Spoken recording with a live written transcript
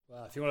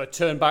If you want to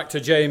turn back to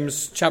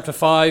James chapter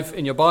 5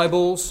 in your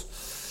Bibles,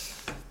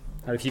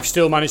 and if you've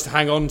still managed to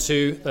hang on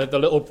to the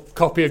little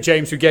copy of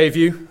James we gave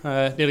you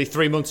nearly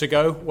 3 months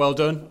ago, well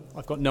done.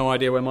 I've got no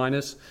idea where mine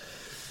is.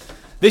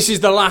 This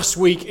is the last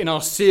week in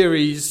our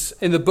series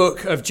in the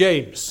book of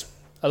James,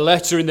 a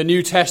letter in the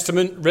New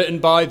Testament written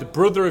by the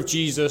brother of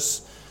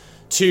Jesus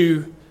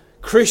to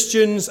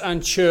Christians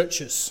and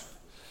churches.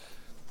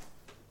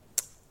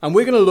 And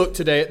we're going to look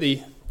today at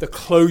the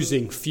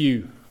closing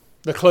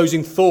the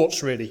closing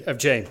thoughts, really, of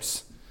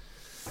James.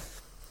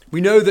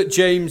 We know that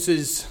James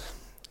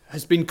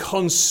has been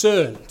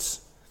concerned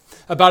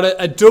about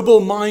a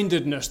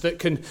double-mindedness that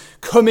can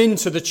come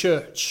into the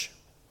church.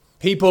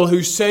 People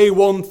who say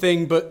one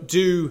thing but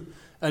do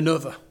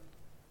another.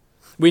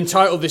 We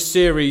entitled this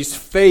series,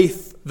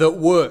 Faith That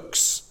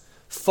Works,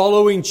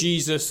 Following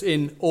Jesus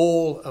in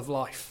All of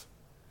Life.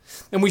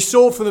 And we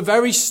saw from the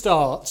very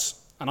start,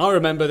 and I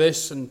remember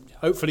this, and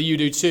hopefully you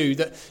do too,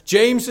 that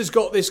James has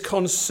got this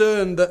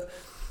concern that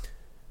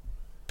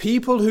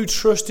people who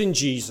trust in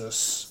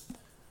Jesus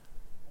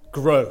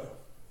grow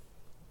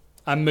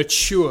and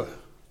mature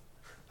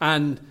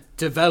and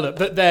develop,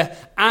 that their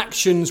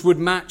actions would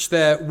match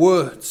their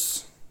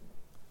words,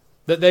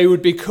 that they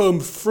would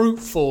become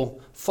fruitful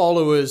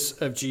followers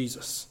of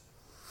Jesus.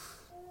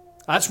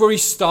 That's where he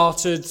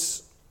started,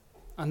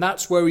 and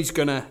that's where he's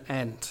going to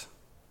end.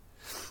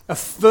 A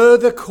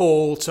further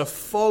call to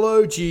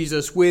follow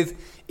Jesus with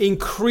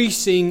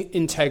increasing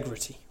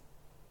integrity.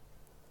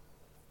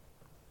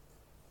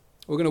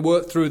 We're going to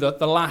work through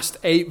the last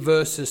 8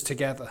 verses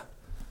together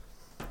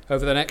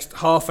over the next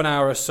half an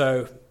hour or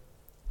so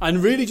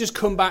and really just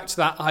come back to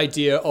that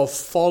idea of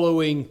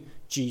following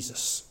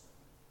Jesus.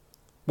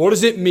 What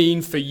does it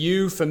mean for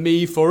you, for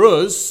me, for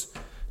us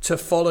to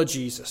follow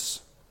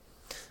Jesus?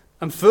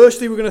 And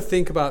firstly, we're going to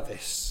think about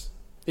this.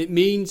 It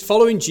means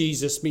following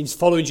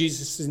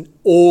Jesus in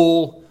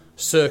all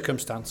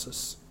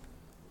circumstances.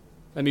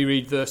 Let me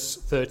read verse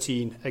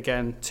 13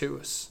 again to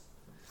us.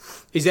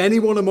 Is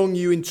anyone among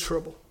you in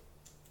trouble?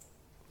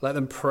 Let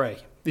them pray.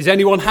 Is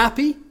anyone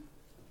happy?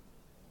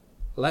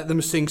 Let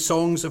them sing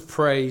songs of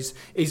praise.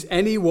 Is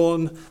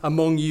anyone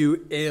among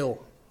you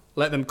ill?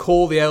 Let them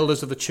call the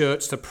elders of the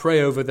church to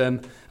pray over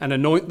them and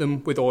anoint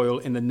them with oil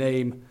in the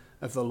name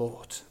of the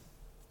Lord.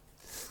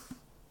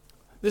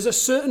 There's a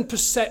certain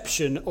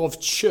perception of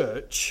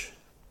church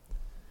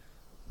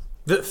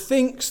that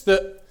thinks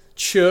that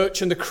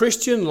church and the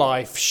Christian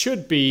life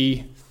should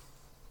be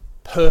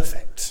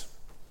perfect,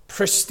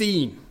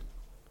 pristine.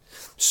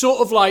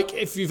 Sort of like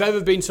if you've ever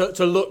been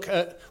to look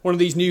at one of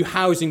these new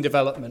housing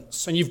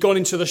developments and you've gone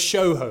into the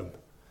show home,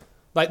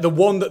 like the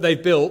one that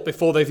they've built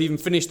before they've even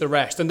finished the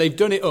rest, and they've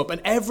done it up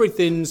and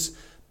everything's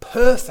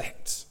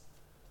perfect.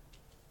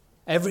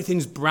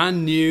 Everything's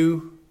brand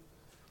new.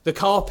 The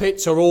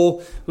carpets are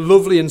all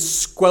lovely and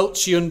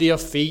squelchy under your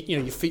feet. You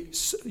know,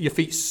 your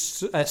feet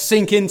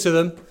sink into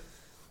them.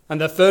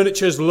 And the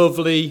furniture's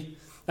lovely.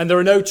 And there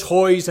are no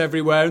toys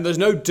everywhere. And there's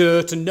no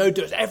dirt and no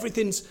dirt.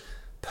 Everything's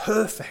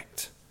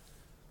perfect.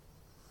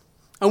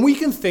 And we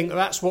can think that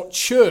that's what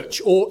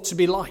church ought to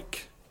be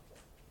like.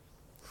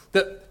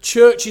 That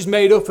church is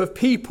made up of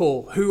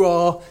people who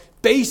are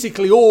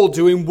basically all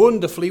doing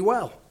wonderfully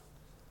well.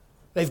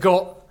 They've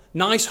got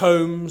nice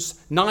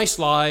homes, nice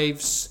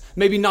lives,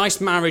 maybe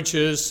nice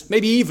marriages,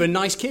 maybe even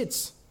nice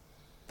kids.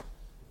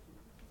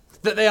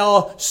 That they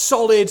are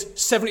solid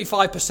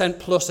 75%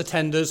 plus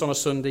attenders on a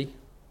Sunday.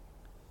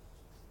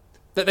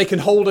 That they can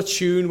hold a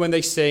tune when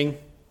they sing.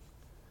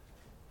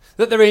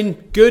 That they're in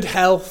good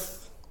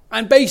health.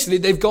 And basically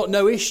they've got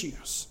no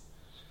issues.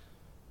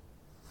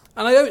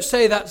 And I don't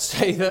say that to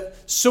say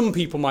that some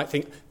people might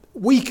think,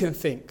 we can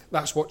think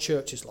that's what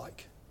church is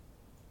like.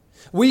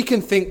 We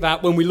can think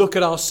that when we look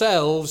at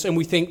ourselves and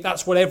we think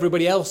that's what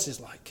everybody else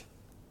is like.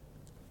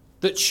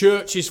 That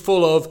church is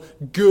full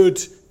of good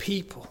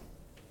people.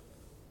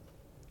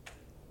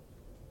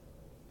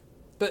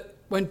 But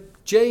when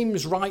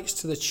James writes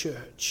to the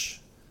church,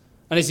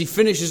 and as he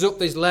finishes up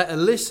this letter,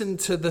 listen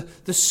to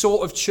the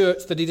sort of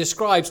church that he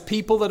describes.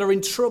 People that are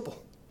in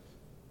trouble.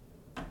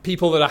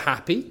 People that are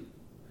happy.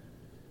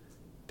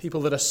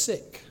 People that are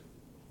sick.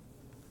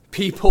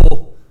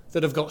 People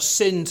that have got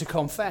sin to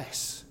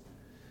confess.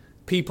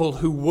 People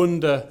who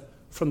wander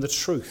from the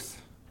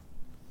truth.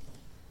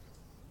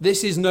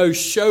 This is no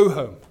show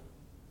home.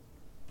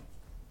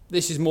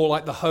 This is more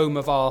like the home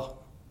of our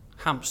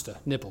hamster,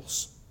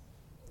 Nibbles.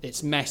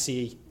 It's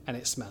messy and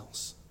it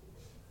smells.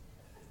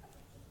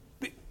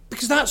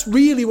 Because that's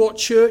really what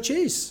church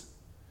is.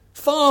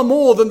 Far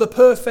more than the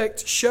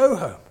perfect show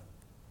home.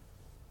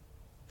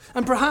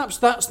 And perhaps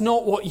that's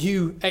not what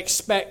you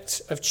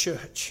expect of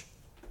church.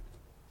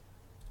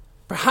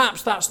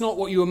 Perhaps that's not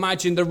what you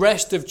imagine the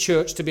rest of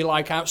church to be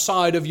like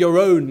outside of your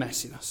own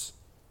messiness.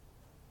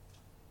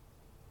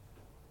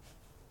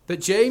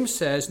 But James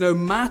says, no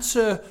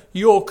matter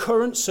your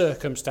current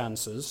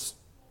circumstances,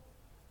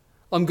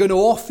 I'm going to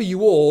offer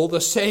you all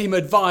the same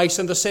advice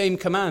and the same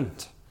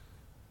command.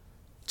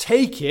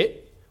 Take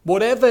it,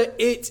 whatever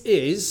it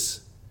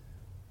is,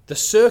 the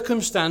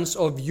circumstance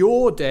of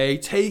your day,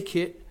 take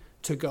it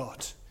to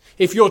God.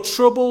 If you're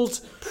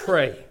troubled,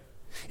 pray.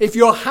 If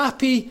you're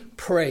happy,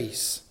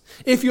 praise.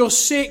 If you're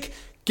sick,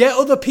 get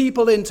other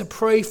people in to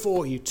pray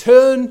for you.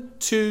 Turn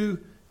to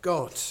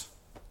God.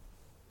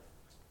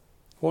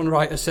 One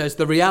writer says,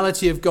 the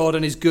reality of God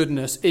and his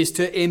goodness is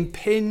to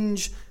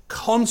impinge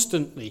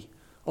constantly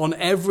on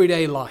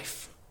everyday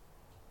life.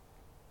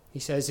 He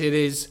says it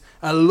is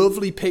a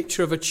lovely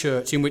picture of a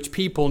church in which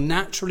people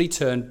naturally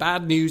turn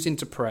bad news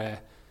into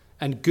prayer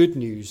and good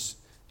news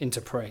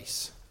into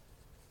praise.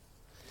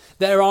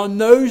 There are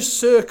no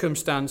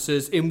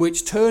circumstances in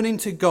which turning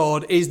to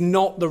God is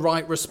not the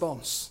right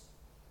response.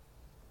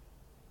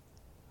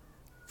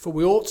 For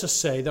we ought to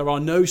say there are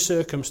no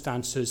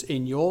circumstances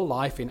in your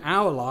life, in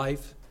our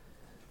life,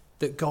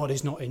 that God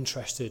is not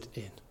interested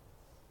in.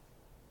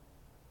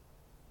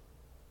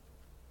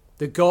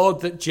 The God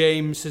that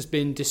James has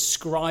been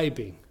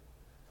describing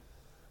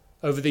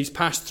over these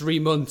past 3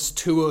 months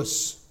to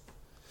us,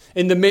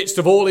 in the midst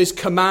of all his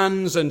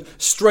commands and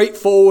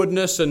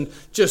straightforwardness and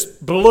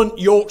just blunt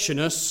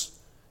Yorkshireness,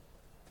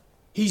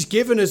 he's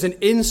given us an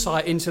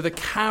insight into the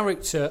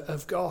character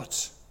of God.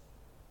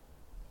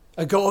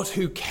 A God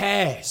who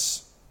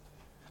cares.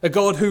 A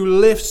God who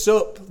lifts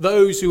up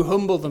those who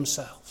humble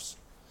themselves.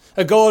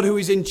 A God who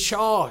is in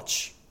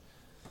charge.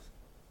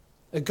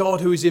 A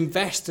God who is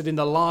invested in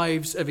the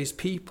lives of his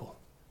people.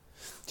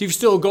 If you've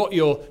still got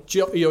your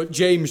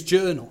James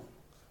journal,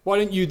 why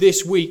don't you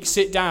this week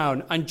sit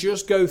down and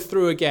just go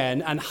through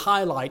again and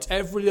highlight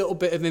every little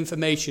bit of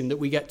information that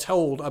we get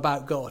told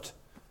about God.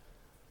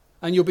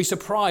 And you'll be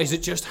surprised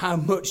at just how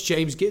much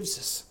James gives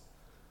us.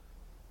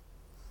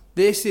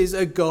 This is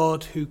a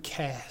God who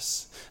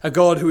cares. A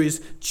God who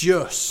is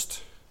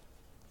just.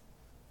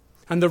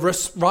 And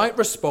the right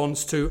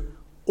response to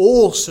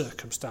all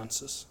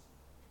circumstances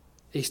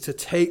is to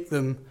take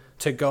them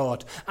to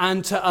God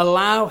and to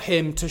allow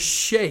him to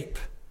shape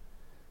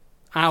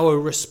our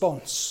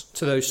response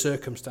to those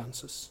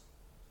circumstances.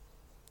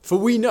 For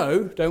we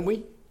know, don't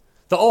we,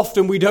 that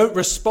often we don't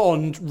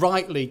respond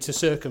rightly to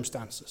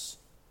circumstances.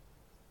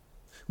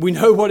 We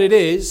know what it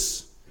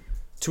is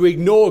to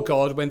ignore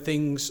God when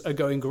things are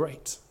going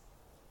great.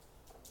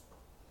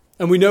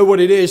 And we know what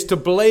it is to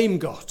blame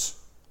God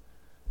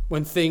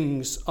when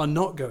things are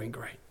not going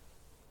great.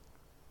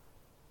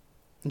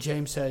 And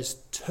James says,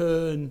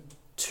 turn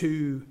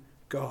to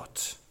God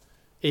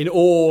in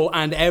all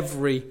and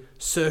every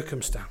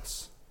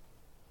circumstance.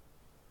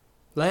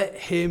 Let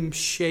him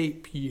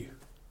shape you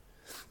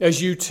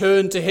as you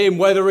turn to him,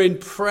 whether in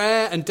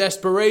prayer and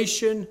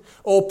desperation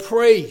or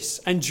praise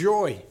and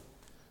joy.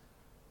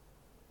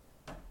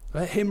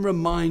 Let him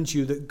remind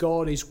you that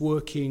God is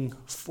working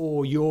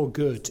for your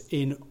good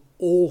in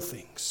all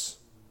things.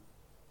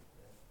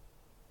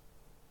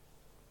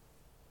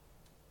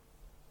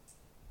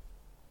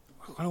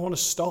 I don't want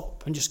to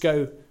stop and just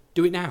go,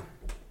 do it now.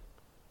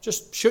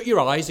 Just shut your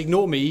eyes,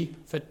 ignore me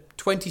for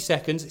 20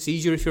 seconds. It's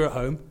easier if you're at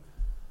home.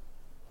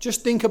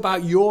 Just think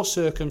about your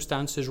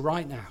circumstances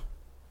right now.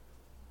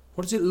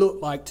 What does it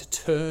look like to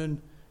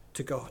turn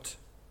to God?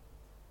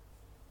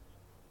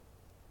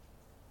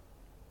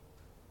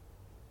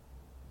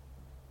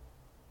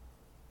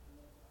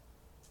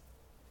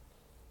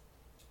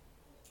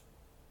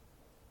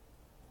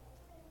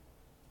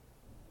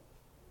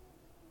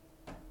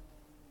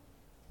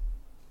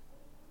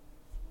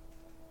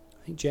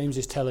 I think James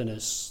is telling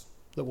us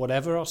that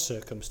whatever our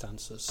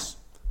circumstances,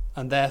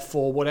 and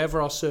therefore whatever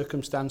our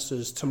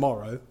circumstances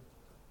tomorrow,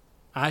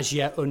 as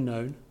yet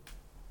unknown,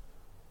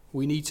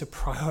 we need to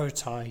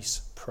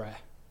prioritise prayer.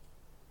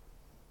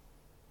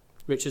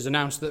 Rich has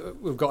announced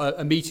that we've got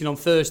a meeting on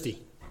Thursday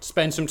to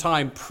spend some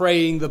time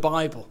praying the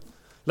Bible,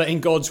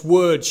 letting God's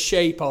word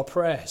shape our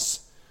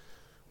prayers.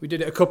 We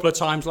did it a couple of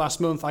times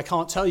last month. I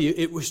can't tell you,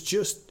 it was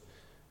just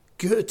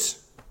good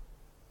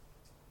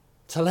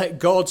to let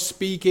God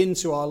speak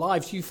into our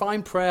lives. If you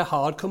find prayer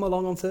hard, come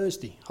along on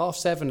Thursday,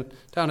 7:30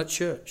 down at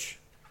church.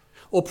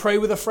 Or pray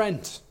with a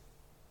friend.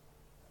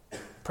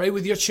 Pray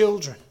with your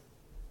children.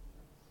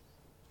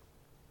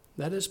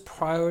 Let us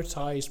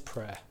prioritise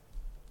prayer.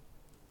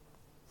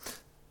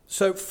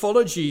 So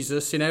follow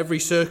Jesus in every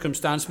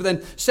circumstance, but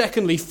then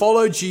secondly,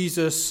 follow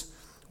Jesus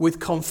with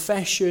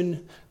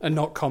confession and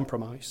not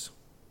compromise.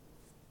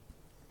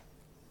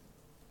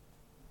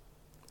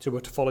 So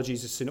we're to follow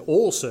Jesus in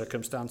all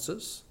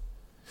circumstances,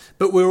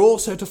 but we're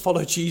also to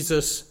follow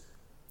Jesus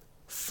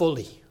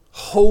fully,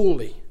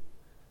 wholly,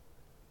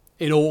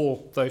 in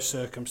all those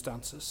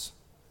circumstances.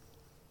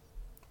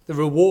 The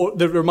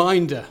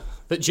reminder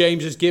that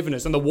James has given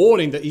us and the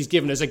warning that he's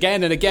given us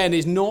again and again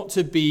is not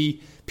to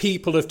be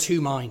people of two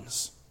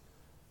minds,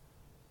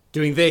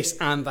 doing this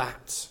and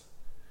that,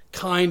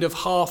 kind of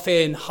half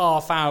in,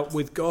 half out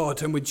with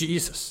God and with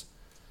Jesus.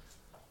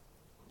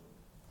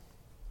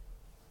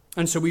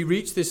 And so we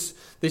reach this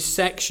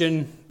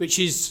section which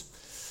is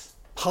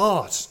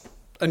hard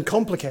and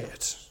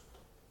complicated.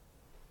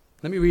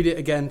 Let me read it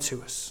again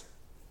to us.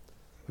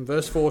 In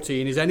verse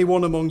 14, is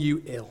anyone among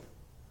you ill?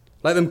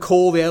 Let them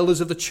call the elders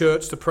of the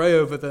church to pray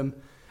over them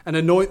and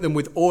anoint them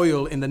with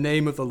oil in the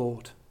name of the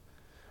Lord.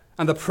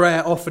 and the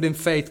prayer offered in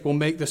faith will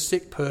make the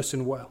sick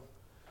person well.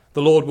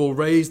 The Lord will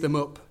raise them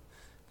up.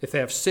 If they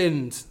have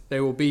sinned, they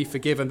will be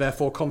forgiven.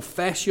 Therefore,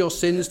 confess your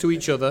sins to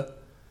each other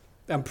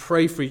and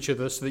pray for each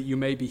other so that you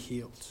may be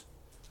healed.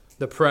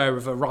 The prayer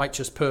of a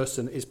righteous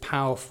person is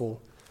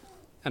powerful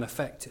and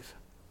effective.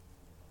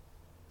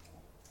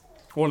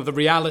 One of the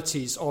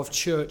realities of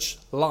church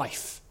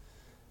life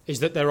is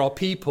that there are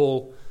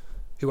people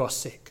who are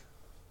sick.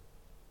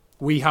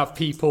 We have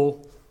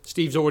people,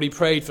 Steve's already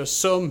prayed for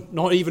some,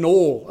 not even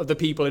all of the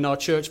people in our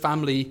church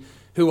family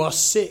who are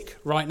sick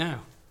right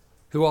now,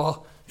 who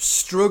are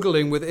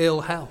struggling with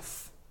ill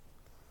health.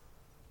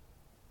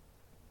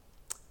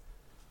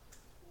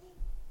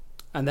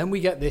 And then we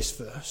get this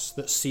verse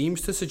that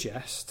seems to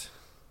suggest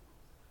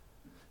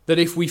that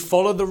if we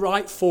follow the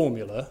right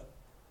formula,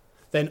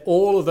 then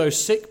all of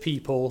those sick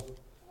people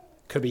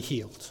could be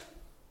healed.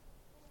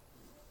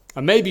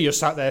 And maybe you're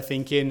sat there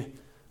thinking,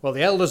 well,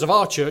 the elders of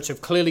our church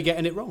have clearly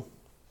getting it wrong.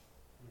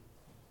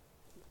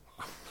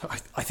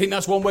 I think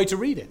that's one way to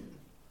read it.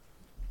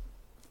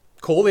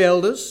 Call the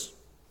elders.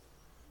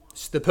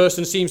 The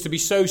person seems to be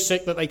so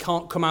sick that they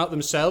can't come out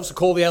themselves. So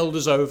call the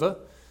elders over.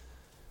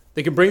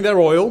 They can bring their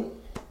oil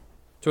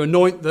to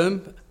anoint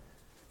them.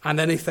 And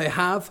then if they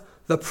have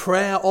the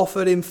prayer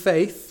offered in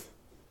faith,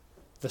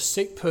 the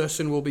sick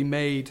person will be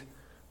made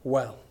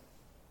well.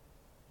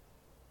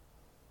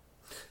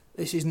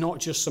 This is not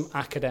just some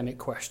academic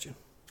question.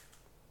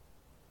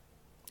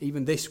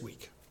 Even this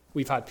week,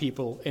 we've had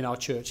people in our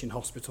church in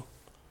hospital.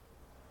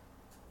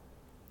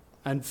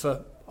 And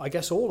for, I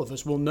guess all of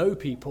us will know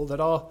people that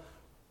are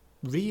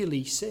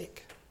really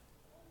sick.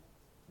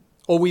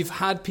 Or we've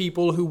had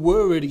people who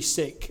were really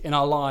sick in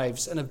our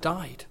lives and have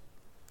died.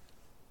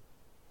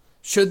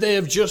 Should they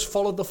have just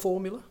followed the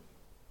formula?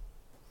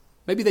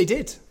 Maybe they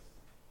did.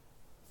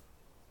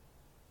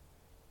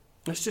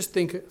 Let's just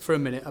think for a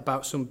minute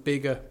about some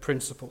bigger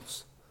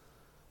principles.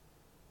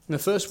 And the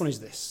first one is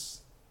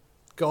this: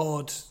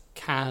 God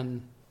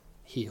can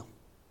heal.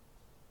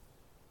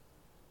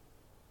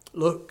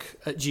 Look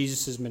at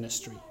Jesus'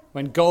 ministry.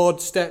 When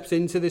God steps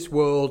into this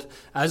world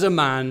as a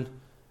man,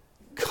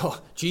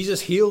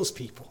 Jesus heals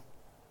people.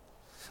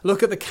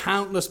 Look at the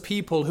countless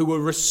people who were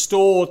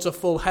restored to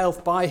full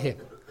health by him.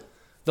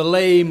 The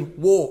lame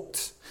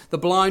walked, the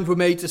blind were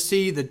made to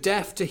see, the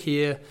deaf to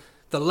hear,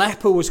 the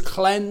leper was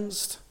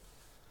cleansed.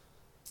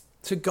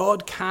 So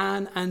God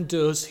can and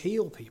does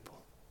heal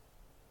people.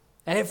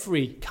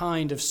 Every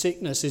kind of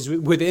sickness is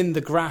within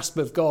the grasp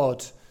of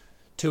God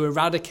to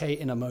eradicate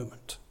in a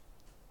moment.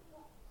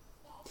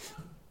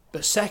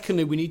 But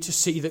secondly, we need to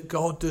see that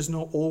God does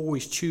not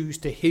always choose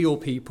to heal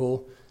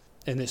people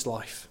in this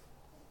life.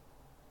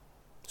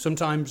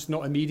 Sometimes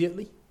not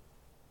immediately,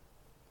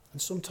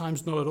 and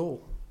sometimes not at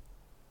all.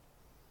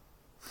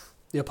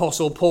 The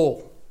Apostle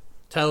Paul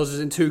tells us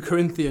in 2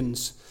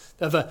 Corinthians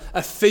of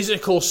a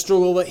physical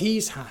struggle that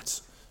he's had,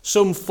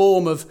 some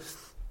form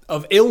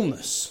of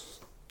illness.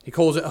 He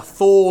calls it a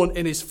thorn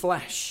in his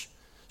flesh,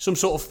 some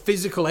sort of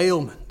physical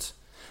ailment.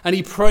 And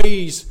he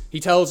prays, he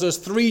tells us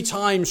 3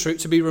 times for it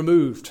to be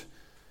removed.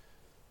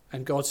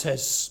 And God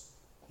says,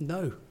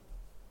 no.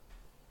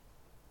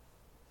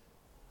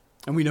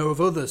 And we know of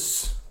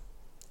others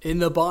in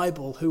the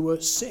Bible who were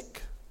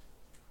sick.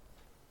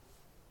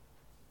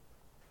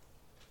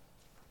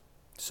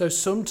 So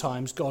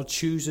sometimes God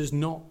chooses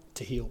not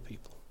to heal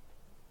people.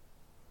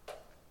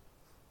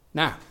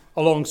 Now,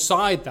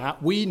 alongside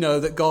that, we know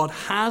that God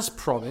has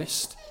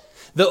promised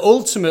that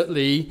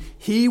ultimately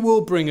he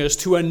will bring us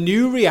to a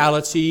new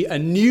reality, a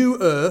new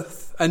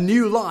earth, a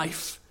new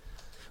life,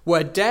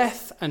 where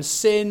death and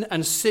sin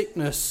and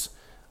sickness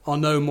are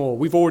no more.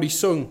 We've already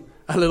sung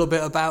a little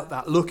bit about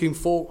that, looking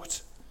forward.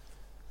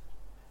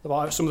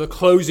 Some of the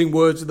closing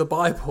words of the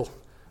Bible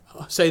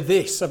say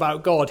this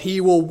about God: he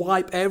will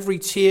wipe every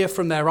tear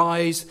from their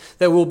eyes.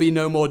 There will be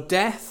no more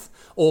death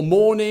or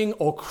mourning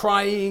or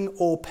crying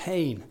or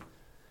pain,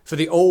 for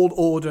the old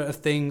order of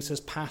things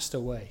has passed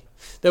away.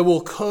 There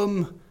will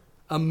come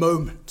a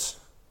moment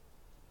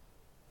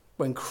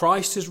when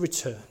Christ has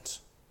returned,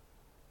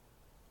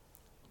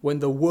 when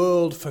the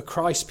world for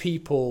Christ's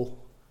people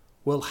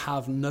will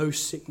have no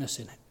sickness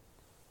in it,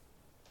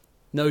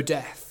 no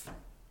death.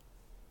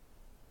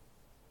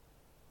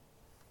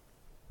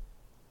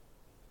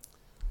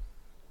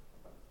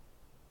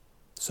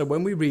 So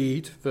when we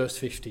read verse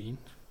 15,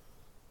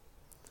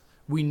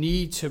 we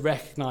need to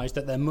recognize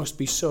that there must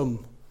be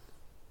some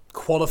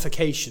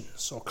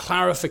qualifications or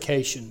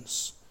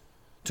clarifications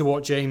to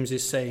what James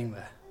is saying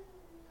there.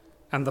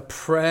 And the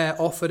prayer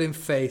offered in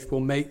faith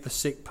will make the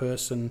sick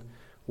person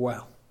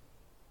well.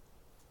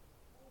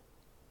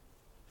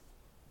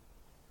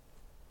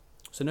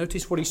 So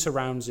notice what he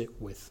surrounds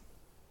it with.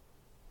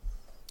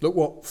 Look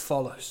what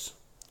follows.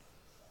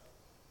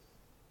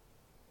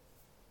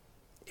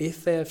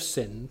 If they have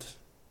sinned,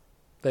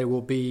 they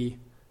will be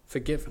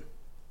forgiven.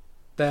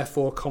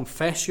 Therefore,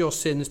 confess your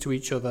sins to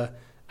each other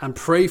and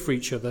pray for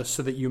each other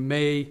so that you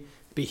may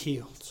be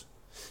healed.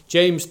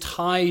 James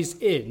ties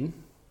in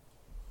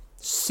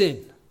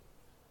sin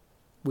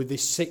with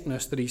this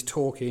sickness that he's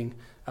talking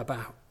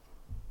about.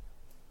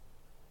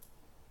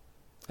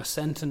 a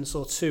sentence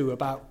or two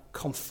about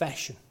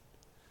confession,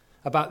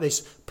 about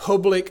this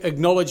public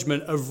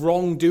acknowledgement of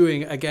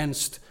wrongdoing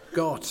against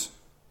God.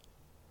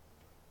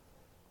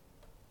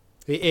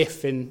 The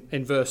if in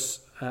verse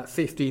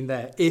 15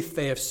 there, if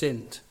they have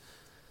sinned,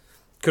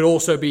 could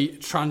also be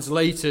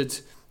translated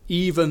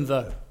even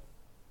though.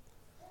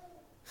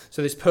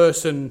 So this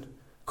person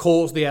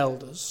calls the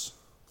elders,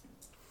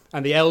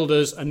 and the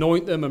elders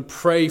anoint them and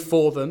pray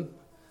for them,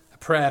 a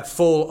prayer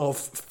full of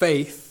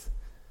faith.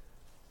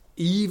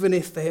 Even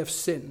if they have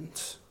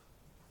sinned,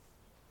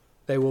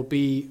 they will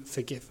be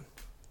forgiven.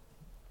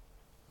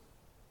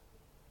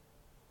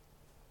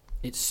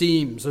 It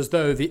seems as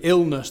though the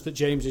illness that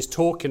James is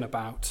talking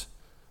about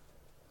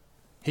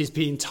is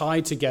being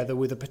tied together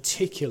with a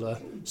particular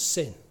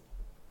sin.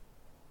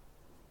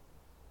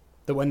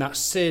 That when that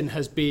sin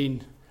has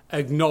been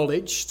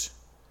acknowledged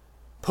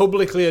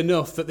publicly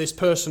enough that this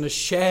person has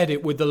shared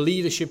it with the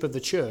leadership of the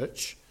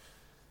church,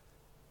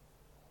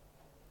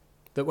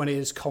 that when it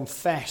is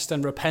confessed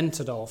and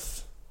repented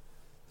of,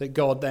 that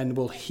God then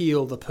will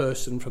heal the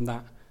person from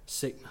that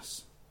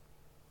sickness.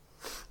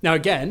 Now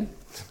again,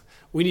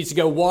 we need to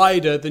go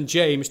wider than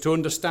James to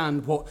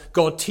understand what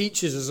God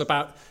teaches us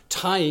about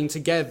tying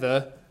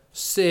together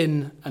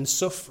sin and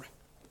suffering,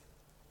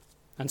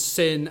 and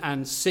sin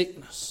and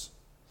sickness.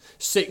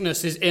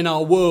 Sickness is in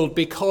our world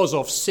because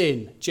of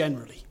sin,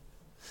 generally.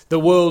 The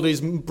world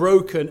is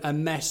broken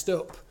and messed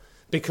up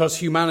because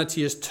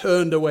humanity has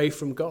turned away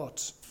from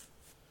God.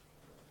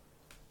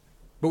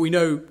 But we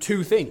know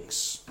two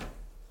things.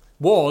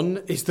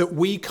 One is that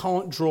we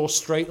can't draw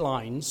straight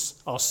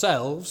lines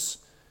ourselves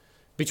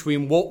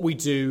between what we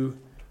do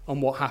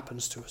and what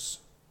happens to us.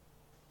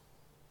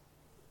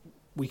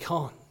 We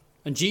can't.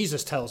 And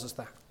Jesus tells us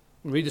that.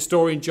 We read the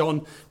story in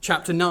John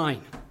chapter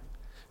 9,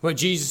 where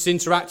Jesus is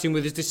interacting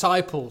with his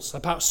disciples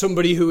about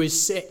somebody who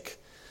is sick.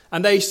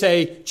 And they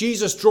say,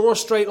 Jesus, draw a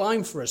straight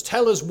line for us.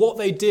 Tell us what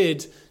they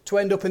did to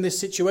end up in this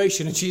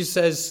situation. And Jesus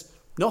says,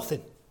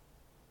 nothing.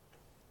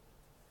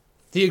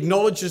 He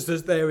acknowledges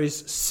that there is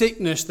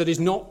sickness that is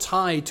not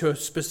tied to a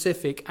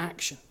specific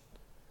action.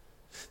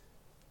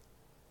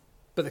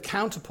 But the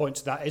counterpoint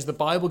to that is the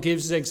Bible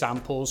gives us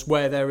examples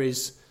where there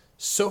is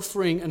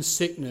suffering and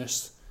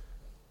sickness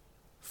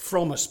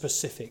from a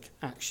specific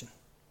action.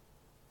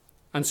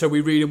 And so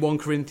we read in 1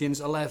 Corinthians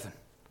 11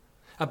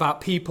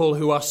 about people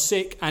who are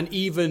sick and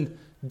even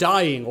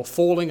dying or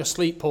falling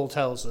asleep, Paul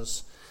tells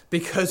us,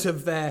 because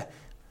of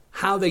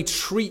how they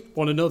treat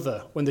one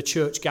another when the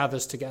church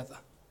gathers together.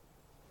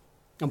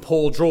 And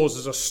Paul draws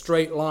us a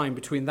straight line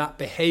between that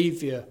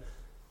behavior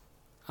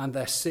and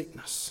their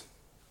sickness.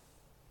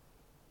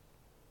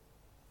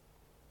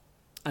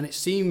 And it's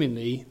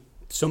seemingly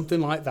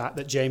something like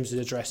that James is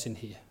addressing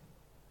here.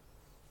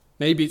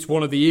 Maybe it's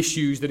one of the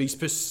issues that he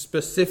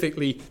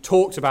specifically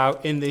talked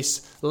about in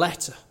this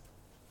letter.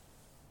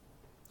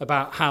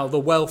 About how the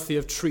wealthy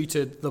have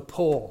treated the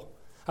poor.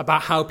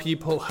 About how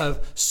people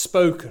have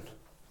spoken.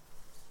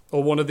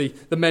 Or one of the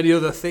many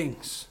other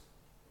things.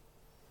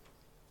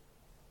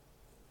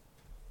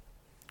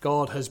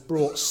 God has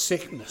brought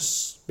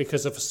sickness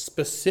because of a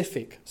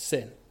specific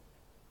sin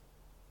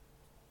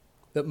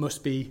that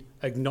must be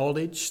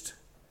acknowledged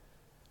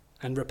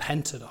and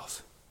repented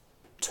of,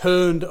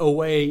 turned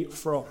away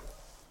from.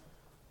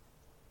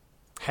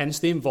 Hence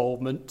the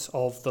involvement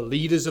of the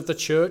leaders of the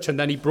church, and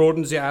then he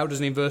broadens it out as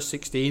in verse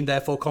 16,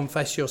 therefore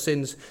confess your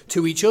sins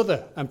to each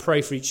other and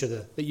pray for each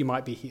other that you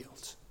might be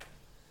healed.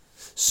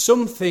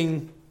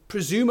 Something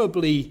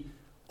presumably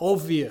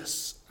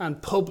obvious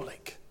and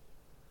public,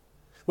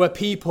 where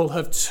people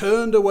have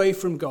turned away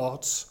from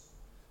God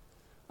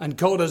and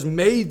God has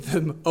made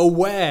them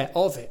aware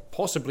of it,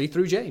 possibly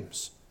through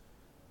James.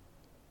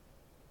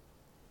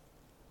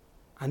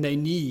 And they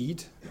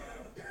need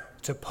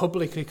to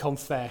publicly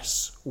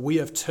confess, we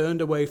have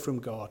turned away from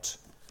God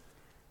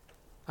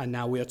and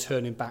now we are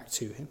turning back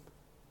to him.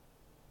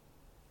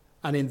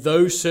 And in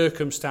those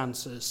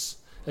circumstances,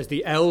 as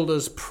the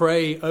elders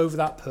pray over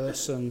that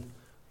person,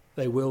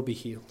 they will be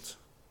healed.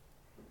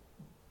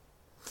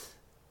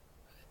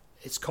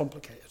 It's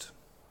complicated.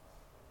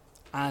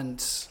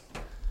 And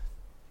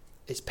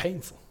it's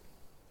painful.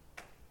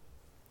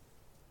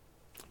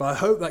 But I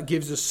hope that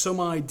gives us some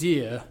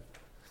idea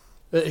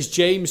that as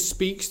James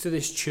speaks to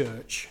this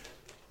church,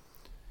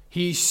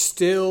 he's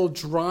still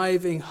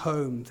driving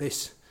home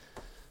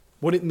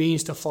what it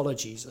means to follow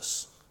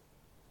Jesus.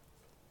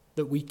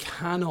 That we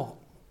cannot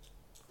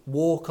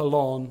walk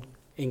along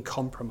in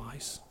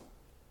compromise.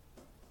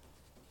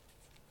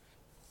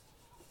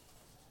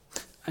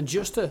 And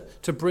just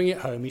to bring it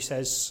home, he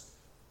says,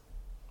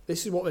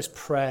 this is what this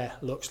prayer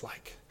looks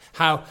like.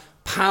 How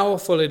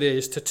powerful it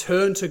is to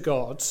turn to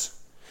God,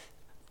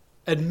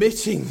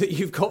 admitting that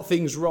you've got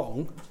things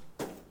wrong,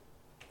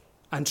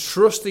 and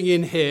trusting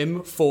in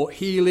him for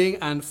healing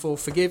and for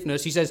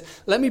forgiveness. He says,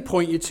 let me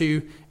point you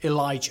to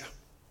Elijah.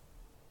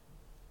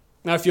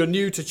 Now, if you're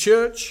new to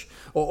church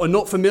or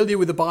not familiar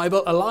with the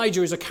Bible,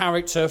 Elijah is a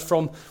character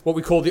from what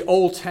we call the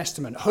Old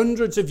Testament,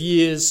 hundreds of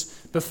years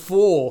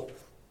before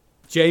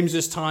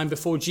James's time,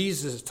 before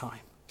Jesus' time.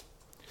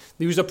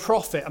 He was a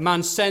prophet, a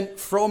man sent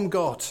from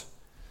God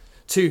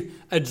to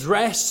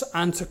address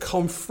and to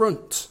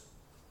confront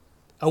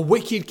a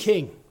wicked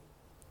king,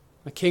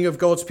 a king of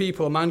God's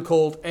people, a man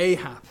called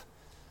Ahab.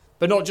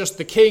 But not just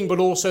the king, but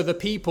also the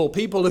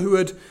people who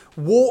had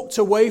walked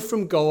away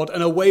from God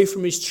and away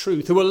from his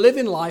truth, who were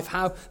living life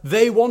how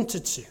they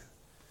wanted to,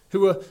 who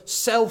were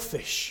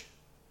selfish,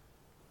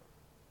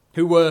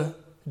 who were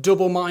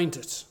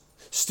double-minded,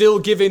 still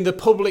giving the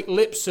public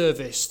lip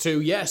service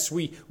to, yes,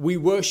 we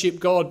worship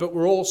God, but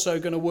we're also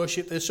going to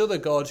worship this other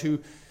God who,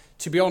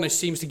 to be honest,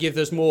 seems to give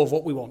us more of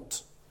what we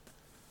want.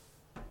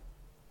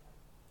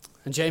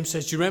 And James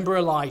says, do you remember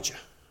Elijah?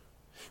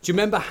 Do you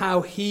remember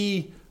how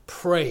he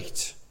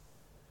prayed?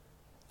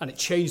 And it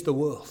changed the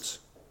world.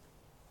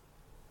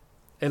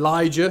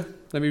 Elijah,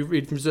 let me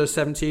read from verse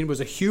 17,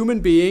 was a human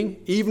being,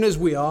 even as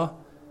we are.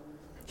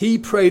 He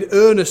prayed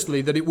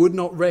earnestly that it would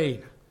not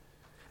rain.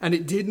 And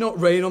it did not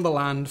rain on the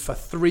land for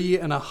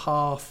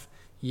 3.5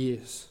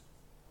 years.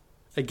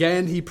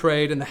 Again he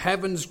prayed, and the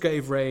heavens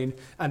gave rain,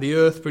 and the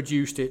earth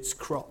produced its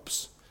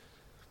crops.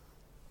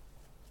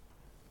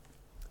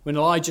 When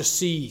Elijah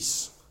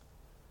sees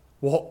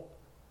what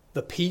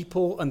the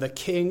people and the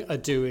king are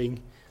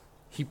doing,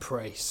 he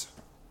prays.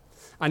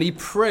 And he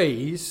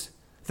prays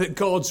that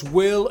God's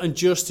will and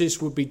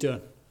justice would be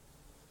done.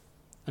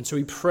 And so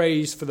he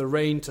prays for the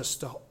rain to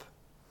stop.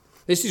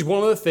 This is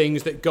one of the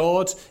things that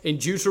God, in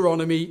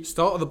Deuteronomy,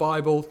 start of the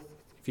Bible,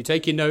 if you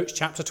take your notes,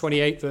 chapter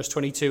 28, verse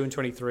 22 and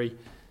 23,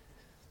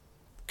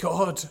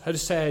 God had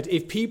said,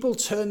 if people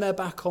turn their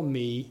back on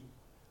me,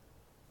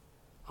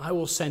 I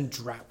will send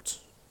drought.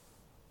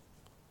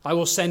 I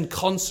will send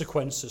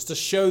consequences to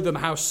show them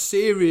how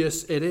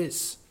serious it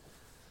is.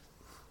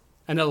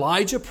 And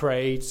Elijah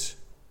prayed,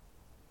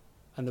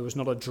 and there was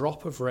not a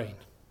drop of rain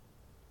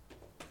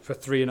for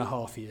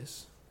 3.5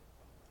 years.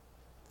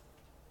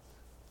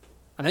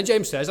 And then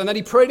James says, and then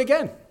he prayed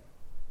again.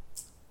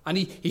 And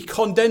he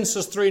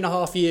condenses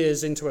 3.5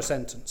 years into a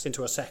sentence,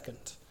 into a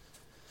second.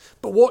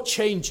 But what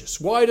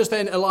changes? Why does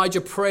then Elijah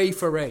pray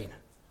for rain?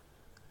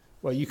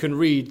 Well, you can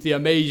read the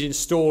amazing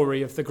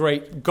story of the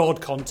great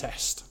God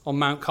contest on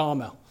Mount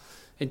Carmel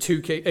in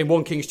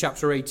 1 Kings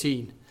chapter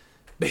 18.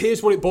 But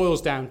here's what it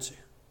boils down to.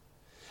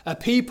 A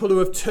people who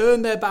have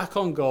turned their back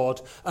on God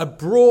are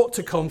brought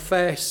to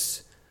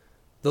confess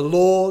the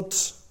Lord,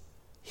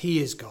 he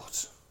is God.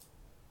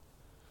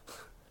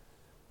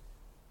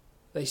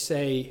 They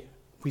say,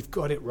 we've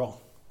got it wrong.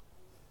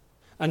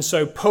 And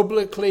so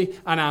publicly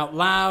and out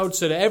loud,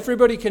 so that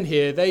everybody can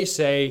hear, they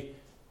say,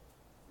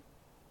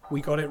 we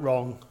got it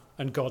wrong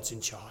and God's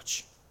in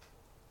charge.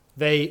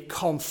 They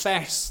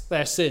confess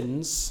their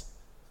sins,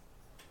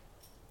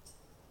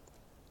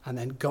 and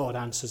then God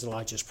answers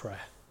Elijah's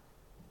prayer.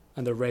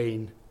 And the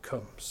rain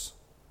comes,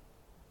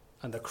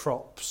 and the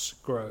crops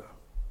grow,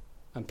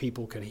 and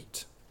people can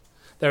eat.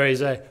 There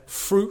is a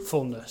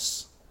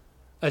fruitfulness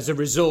as a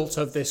result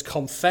of this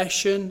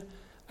confession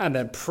and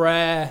then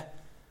prayer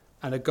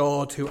and a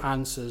God who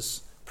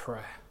answers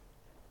prayer.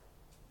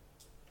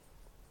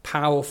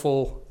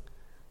 Powerful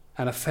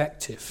and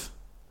effective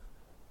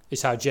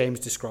is how James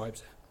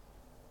describes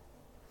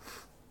it.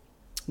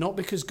 Not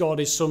because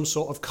God is some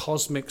sort of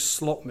cosmic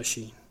slot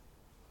machine,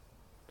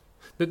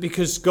 but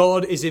because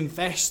God is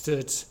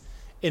invested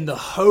in the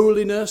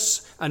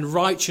holiness and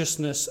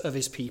righteousness of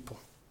his people.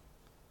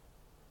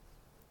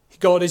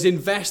 God is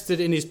invested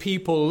in his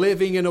people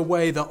living in a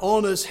way that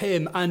honours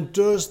him and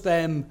does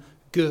them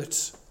good.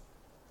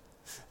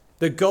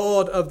 The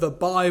God of the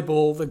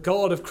Bible, the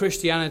God of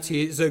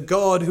Christianity, is a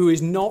God who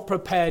is not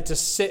prepared to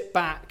sit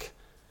back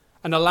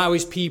and allow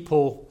his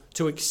people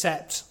to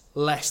accept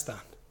less than.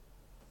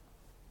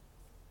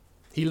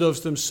 He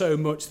loves them so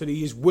much that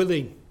he is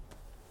willing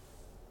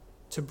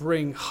to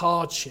bring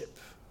hardship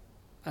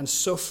and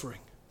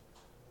suffering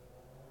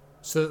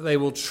so that they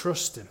will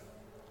trust him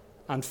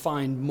and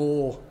find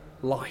more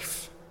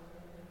life.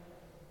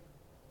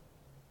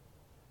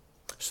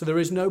 So there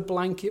is no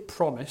blanket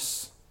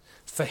promise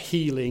for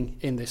healing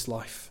in this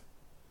life.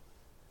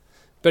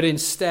 But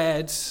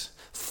instead,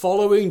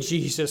 following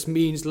Jesus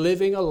means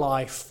living a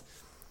life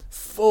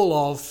full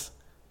of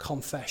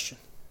confession,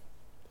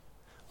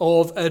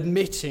 of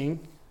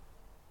admitting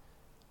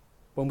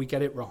when we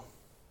get it wrong.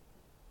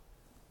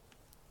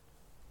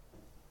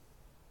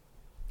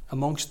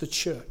 Amongst the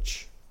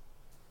church,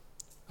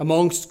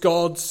 amongst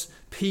God's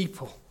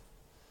people,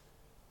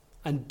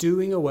 and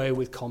doing away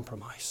with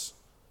compromise.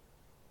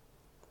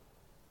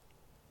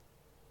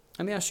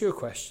 Let me ask you a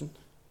question.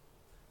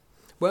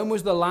 When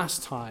was the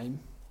last time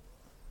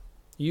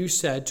you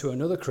said to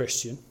another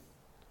Christian,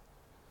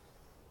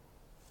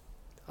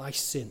 I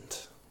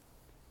sinned?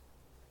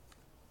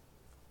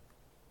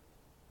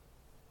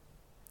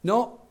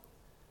 Not,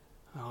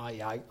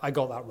 I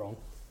got that wrong.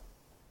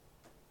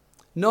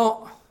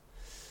 Not,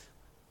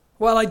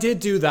 well, I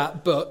did do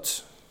that,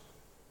 but...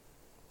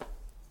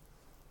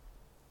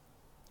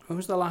 When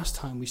was the last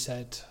time we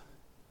said,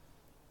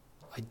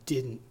 I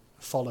didn't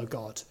follow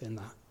God in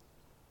that?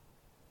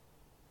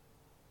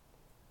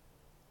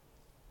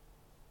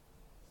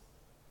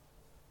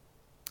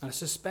 And I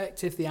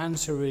suspect if the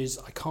answer is,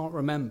 I can't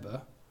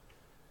remember,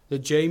 that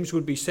James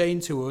would be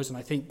saying to us, and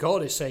I think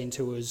God is saying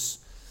to us,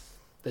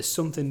 there's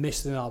something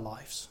missing in our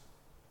lives.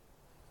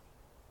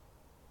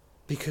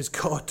 Because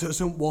God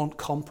doesn't want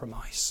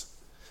compromise.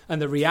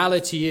 And the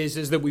reality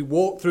is that we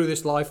walk through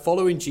this life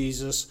following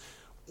Jesus,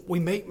 we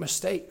make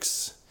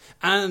mistakes.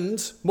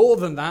 And more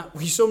than that,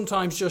 we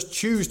sometimes just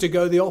choose to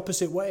go the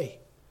opposite way.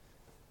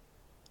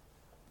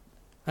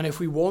 And if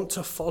we want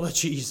to follow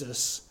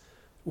Jesus,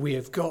 we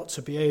have got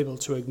to be able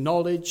to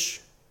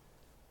acknowledge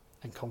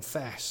and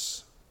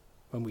confess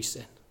when we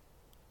sin.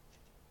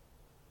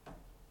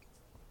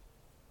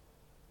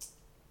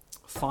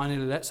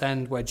 Finally, let's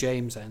end where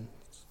James ends.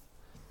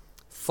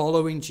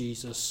 Following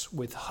Jesus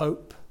with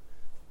hope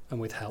and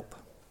with help.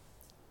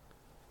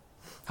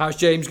 How's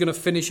James going to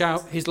finish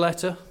out his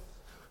letter?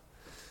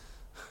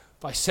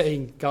 By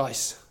saying,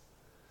 guys,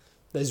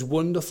 there's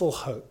wonderful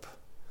hope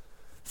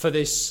for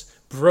this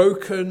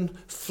broken,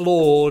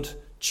 flawed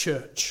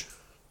church.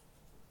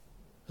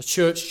 A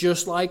church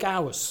just like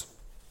ours.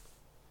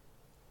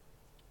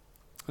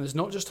 And there's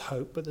not just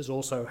hope, but there's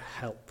also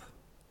help.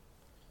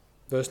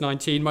 Verse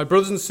 19, my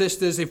brothers and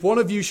sisters, if one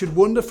of you should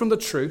wander from the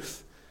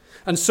truth,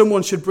 and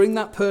someone should bring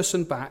that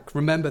person back,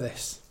 remember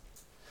this.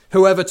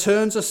 Whoever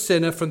turns a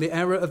sinner from the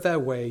error of their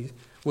way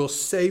will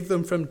save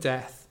them from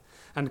death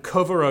and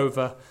cover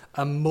over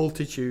a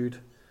multitude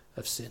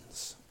of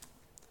sins.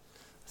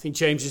 I think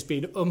James has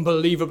been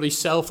unbelievably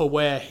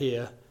self-aware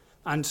here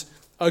and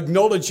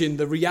acknowledging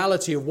the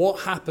reality of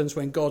what happens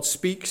when God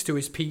speaks to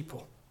his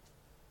people.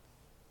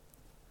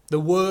 The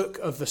work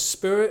of the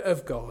Spirit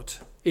of God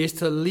is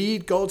to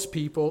lead God's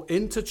people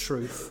into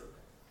truth,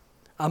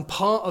 and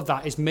part of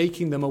that is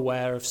making them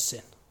aware of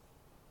sin.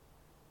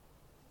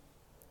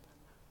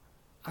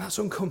 And that's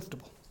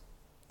uncomfortable.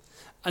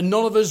 And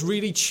none of us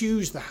really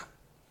choose that.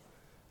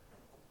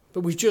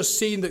 But we've just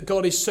seen that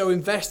God is so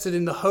invested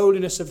in the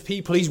holiness of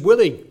people, he's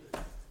willing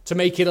to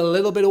make it a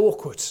little bit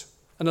awkward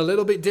and a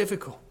little bit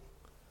difficult.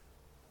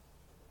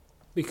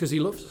 Because he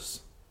loves us.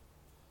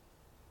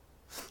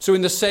 So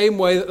in the same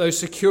way that those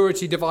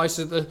security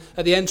devices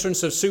at the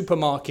entrance of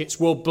supermarkets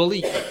will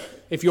bleep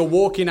if you're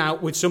walking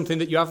out with something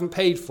that you haven't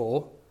paid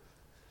for,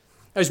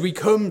 as we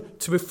come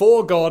to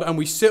before God and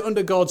we sit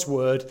under God's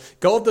word,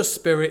 God the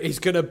Spirit is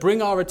going to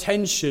bring our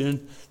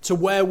attention to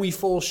where we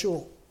fall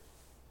short.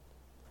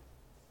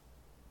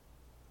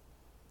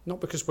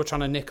 Not because we're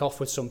trying to nick off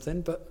with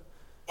something, but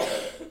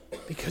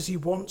because he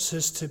wants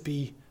us to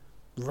be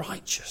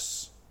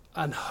righteous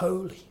and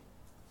holy.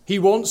 He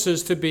wants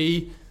us to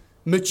be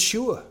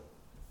mature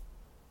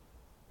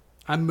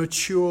and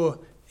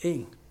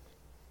maturing.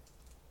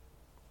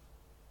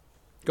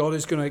 God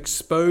is going to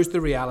expose the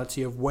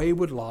reality of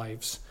wayward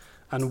lives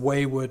and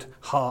wayward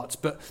hearts.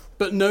 But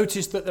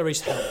notice that there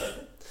is help.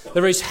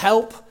 There is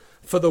help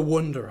for the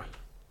wanderer.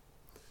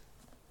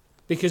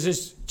 Because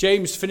as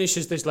James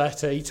finishes this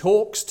letter, he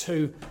talks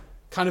to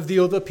kind of the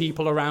other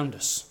people around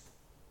us.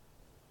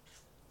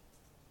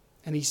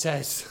 And he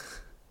says,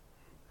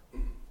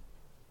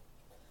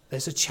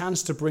 there's a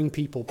chance to bring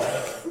people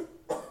back.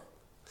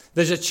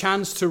 There's a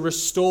chance to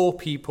restore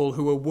people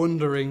who are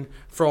wandering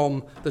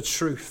from the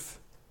truth.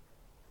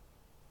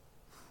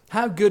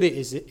 How good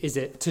is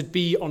it to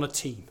be on a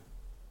team?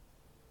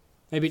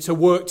 Maybe it's a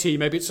work team,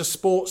 maybe it's a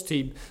sports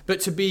team, but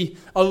to be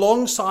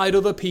alongside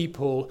other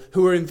people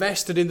who are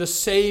invested in the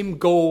same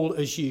goal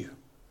as you.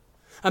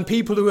 And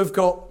people who have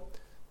got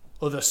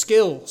other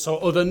skills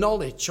or other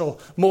knowledge or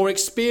more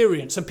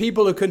experience, and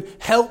people who can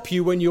help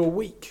you when you're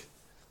weak.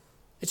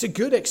 It's a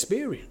good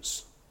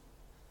experience.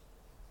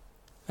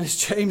 And as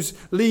James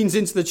leans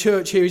into the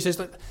church here, he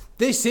says,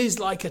 this is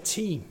like a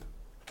team.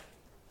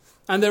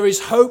 And there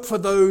is hope for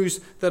those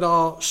that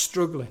are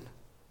struggling.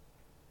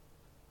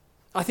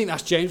 I think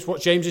that's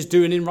what James is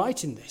doing in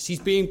writing this. He's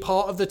being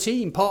part of the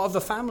team, part of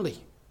the family.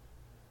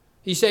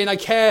 He's saying, I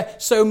care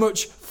so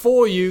much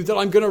for you that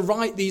I'm going to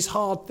write these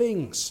hard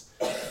things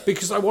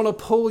because I want to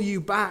pull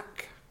you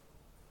back.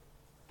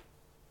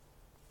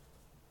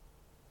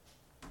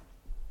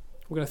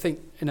 We're going to think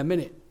in a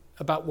minute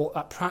about what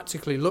that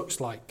practically looks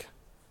like.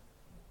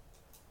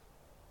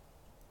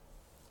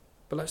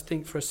 But let's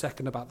think for a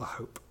second about the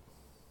hope.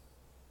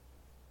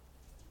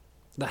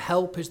 The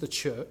help is the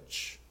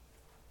church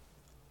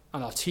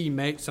and our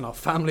teammates and our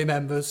family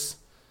members.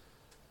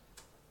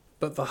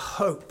 But the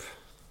hope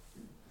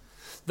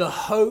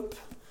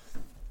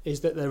is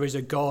that there is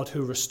a God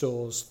who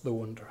restores the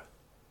wanderer.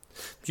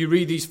 If you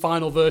read these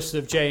final verses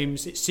of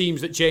James, it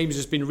seems that James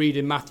has been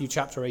reading Matthew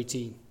chapter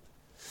 18.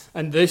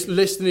 And this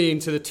listening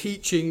to the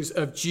teachings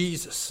of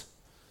Jesus.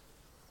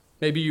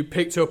 Maybe you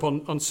picked up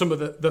on some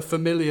of the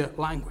familiar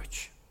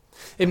language.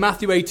 In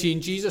Matthew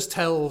 18, Jesus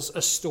tells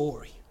a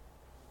story.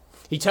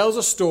 He tells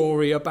a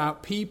story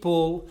about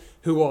people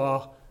who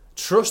are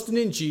trusting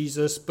in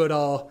Jesus but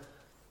are,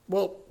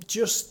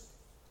 just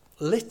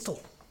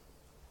little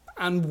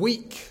and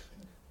weak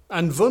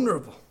and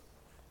vulnerable.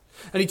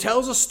 And he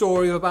tells a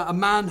story about a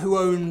man who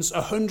owns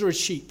 100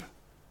 sheep.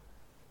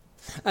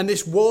 And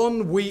this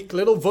one weak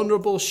little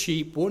vulnerable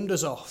sheep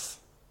wanders off.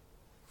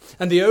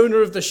 And the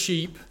owner of the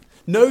sheep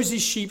knows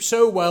his sheep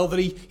so well that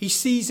he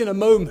sees in a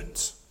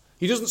moment.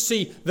 He doesn't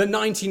see the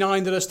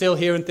 99 that are still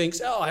here and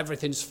thinks, oh,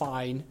 everything's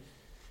fine.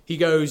 He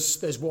goes,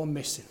 there's one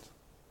missing.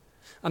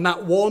 And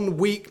that one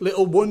weak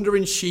little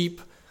wandering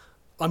sheep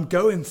I'm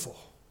going for.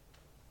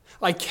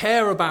 I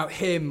care about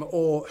him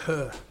or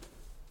her.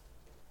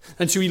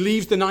 And so he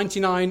leaves the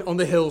 99 on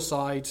the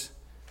hillside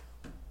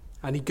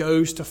and he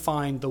goes to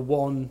find the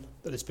one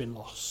that has been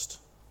lost.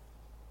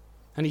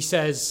 And he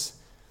says,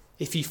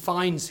 if he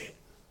finds it,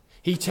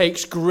 he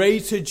takes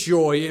greater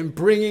joy in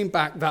bringing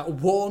back that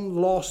one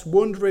lost,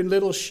 wandering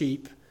little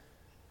sheep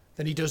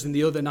than he does in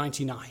the other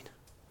 99.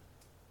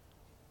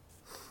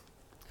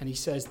 And he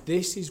says,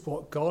 this is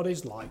what God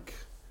is like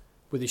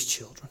with his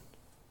children.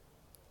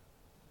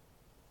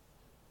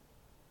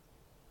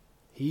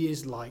 He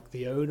is like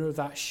the owner of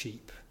that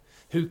sheep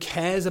who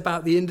cares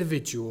about the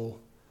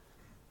individual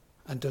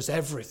and does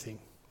everything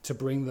to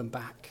bring them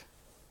back.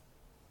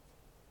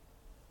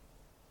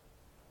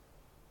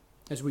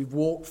 As we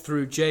walk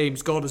through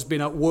James, God has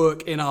been at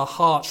work in our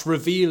hearts,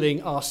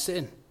 revealing our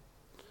sin,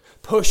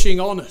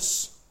 pushing on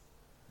us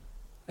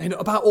and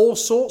about all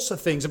sorts of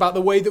things, about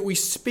the way that we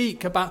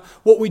speak, about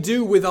what we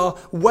do with our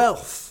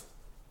wealth,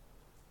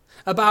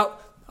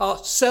 about our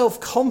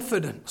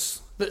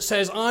self-confidence that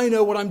says, I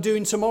know what I'm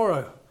doing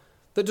tomorrow,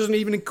 that doesn't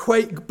even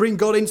bring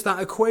God into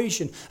that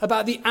equation,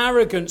 about the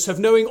arrogance of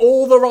knowing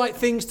all the right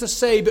things to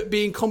say but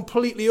being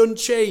completely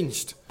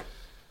unchanged.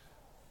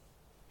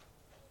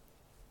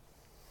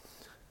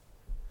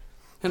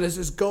 And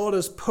as God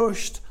has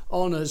pushed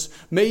on us,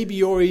 maybe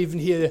you're even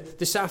here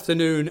this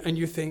afternoon and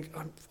you think,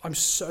 I'm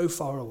so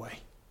far away.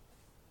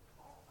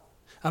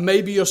 And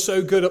maybe you're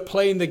so good at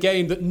playing the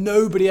game that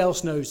nobody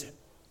else knows it.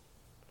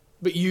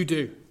 But you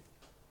do.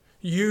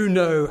 You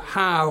know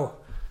how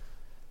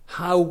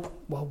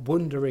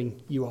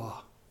wondering you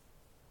are.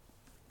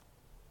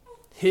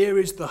 Here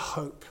is the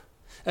hope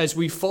as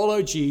we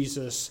follow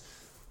Jesus,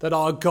 that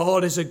our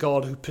God is a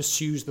God who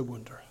pursues the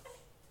wanderer,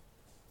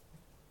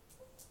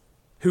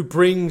 who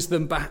brings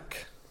them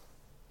back,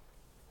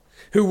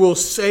 who will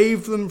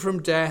save them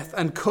from death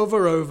and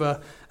cover over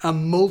a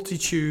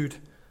multitude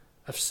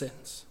of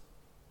sins.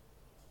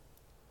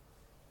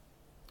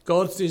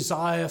 God's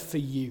desire for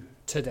you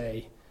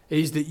today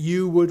is that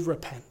you would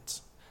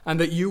repent and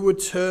that you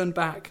would turn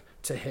back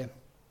to him.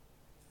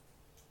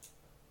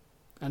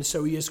 And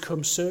so he has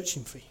come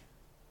searching for you.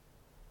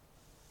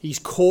 He's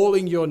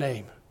calling your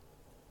name.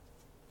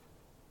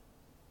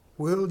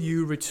 Will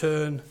you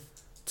return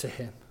to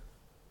him?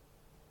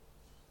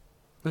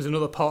 There's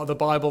another part of the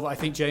Bible that I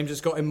think James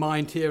has got in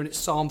mind here, and it's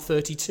Psalm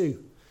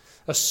 32,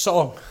 a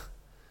song.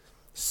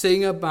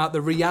 Sing about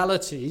the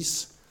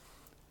realities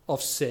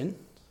of sin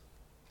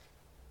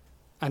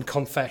and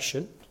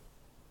confession,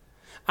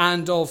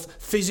 and of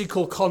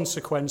physical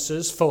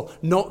consequences for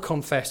not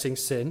confessing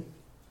sin.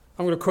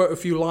 I'm going to quote a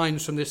few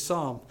lines from this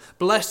psalm.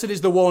 Blessed is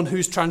the one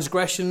whose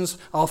transgressions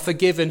are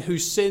forgiven,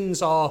 whose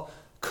sins are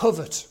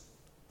covered.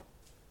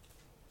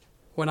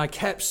 When I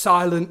kept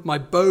silent, my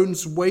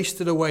bones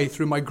wasted away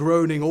through my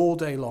groaning all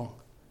day long.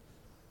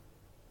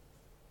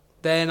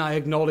 Then I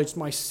acknowledged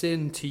my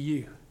sin to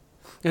you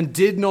and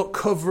did not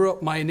cover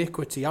up my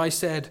iniquity. I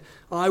said,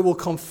 I will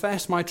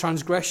confess my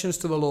transgressions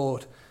to the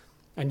Lord,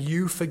 and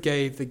you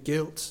forgave the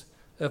guilt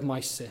of my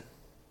sin.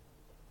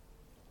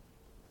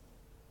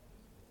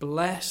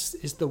 Blessed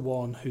is the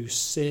one whose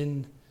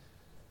sin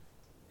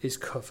is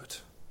covered.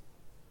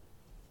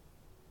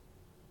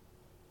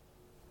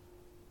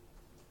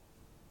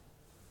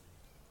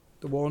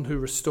 The one who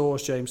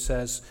restores, James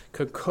says,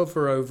 can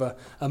cover over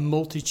a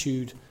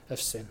multitude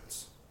of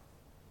sins.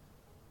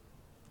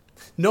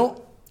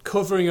 Not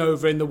covering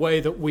over in the way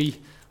that we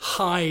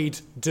hide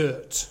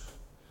dirt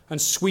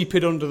and sweep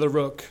it under the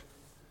rug,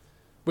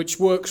 which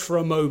works for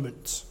a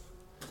moment,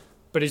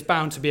 but is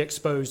bound to be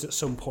exposed at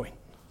some point.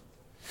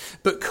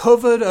 But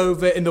covered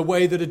over in the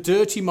way that a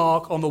dirty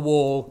mark on the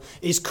wall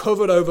is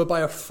covered over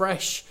by a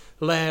fresh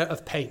layer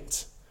of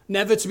paint,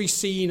 never to be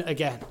seen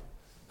again,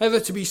 never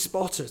to be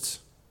spotted.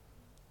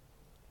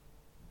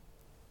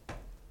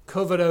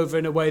 Covered over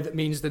in a way that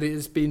means that it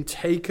has been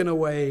taken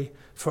away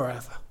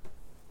forever.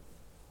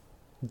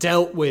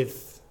 Dealt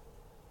with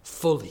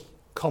fully,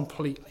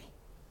 completely.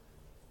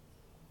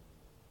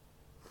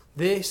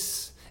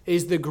 This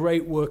is the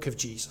great work of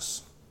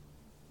Jesus.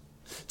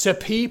 To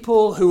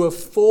people who have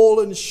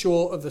fallen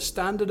short of the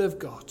standard of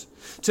God,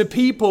 to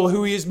people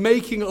who he is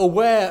making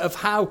aware of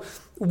how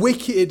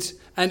wicked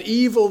and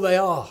evil they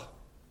are.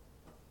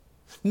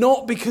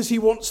 Not because he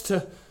wants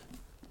to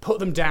put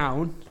them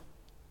down,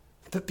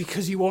 but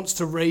because he wants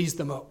to raise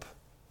them up.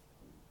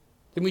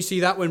 Didn't we see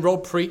that when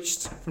Rob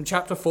preached from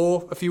chapter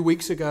 4 a few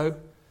weeks ago?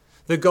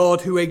 The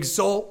God who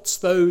exalts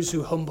those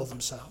who humble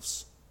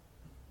themselves.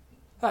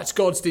 That's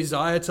God's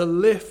desire, to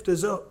lift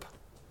us up.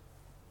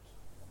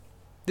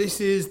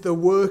 This is the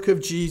work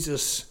of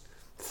Jesus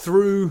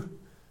through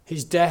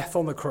his death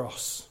on the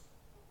cross.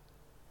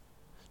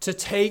 To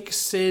take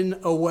sin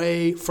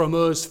away from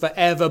us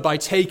forever by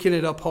taking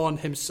it upon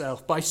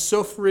himself, by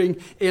suffering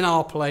in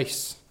our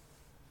place.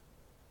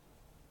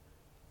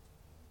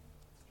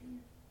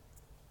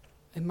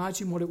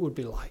 Imagine what it would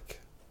be like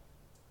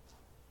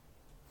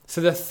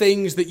for the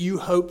things that you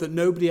hope that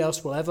nobody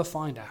else will ever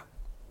find out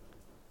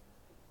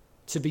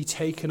to be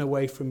taken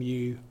away from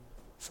you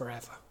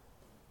forever,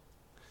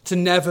 to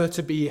never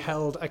to be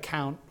held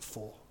account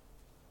for.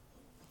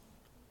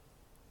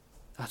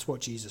 That's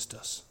what Jesus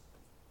does.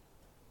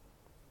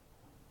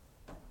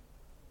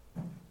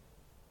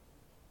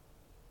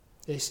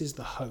 This is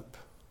the hope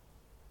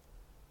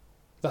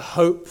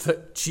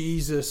that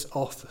Jesus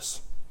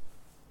offers.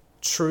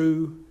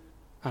 True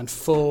and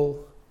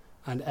full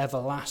and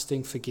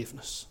everlasting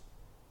forgiveness.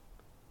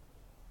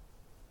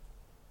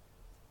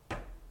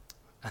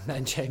 And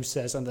then James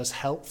says, and there's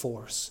help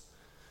for us,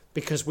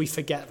 because we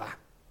forget that.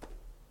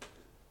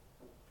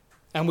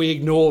 And we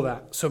ignore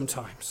that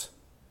sometimes.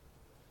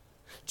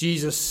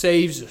 Jesus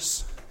saves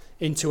us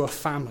into a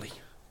family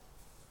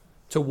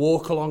to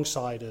walk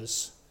alongside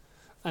us,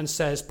 and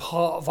says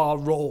part of our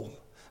role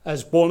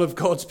as one of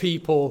God's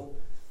people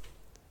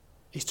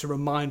is to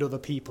remind other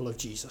people of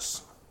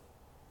Jesus,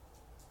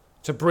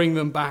 to bring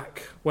them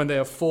back when they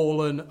have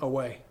fallen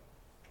away,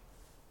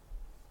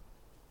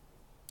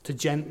 to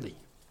gently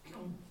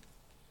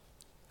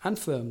and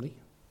firmly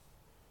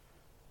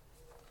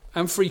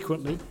and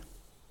frequently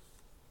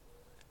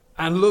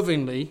and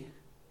lovingly,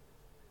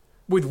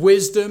 with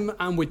wisdom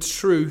and with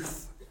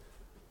truth,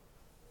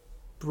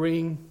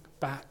 bring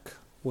back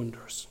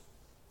wanderers.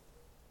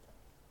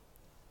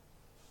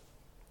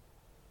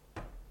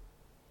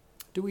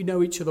 Do we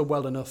know each other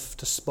well enough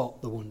to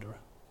spot the wanderer?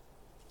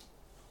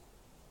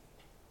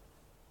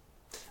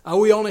 Are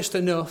we honest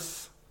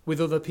enough with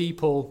other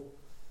people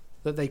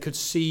that they could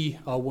see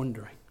our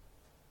wandering?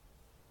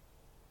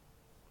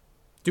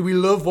 Do we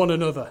love one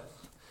another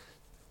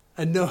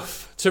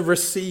enough to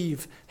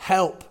receive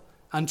help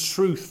and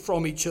truth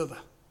from each other?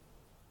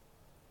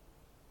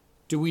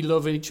 Do we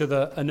love each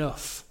other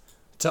enough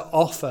to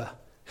offer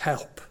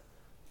help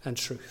and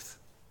truth?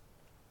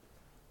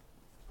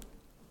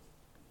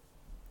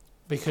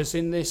 Because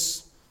in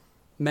this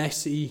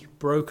messy,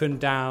 broken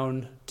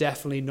down,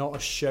 definitely not a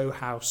show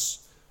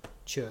house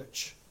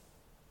church,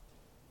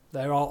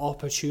 there are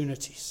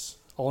opportunities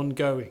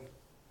ongoing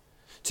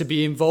to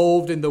be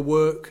involved in the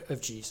work of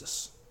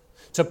Jesus,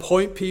 to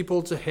point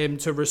people to him,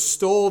 to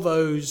restore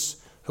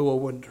those who are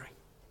wandering.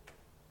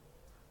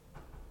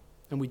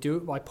 And we do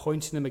it by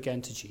pointing them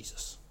again to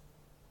Jesus,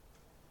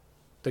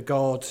 the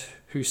God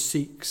who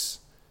seeks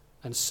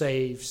and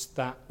saves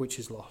that which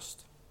is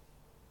lost.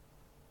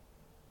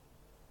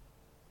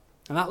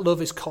 And that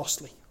love is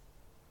costly.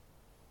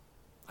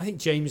 I think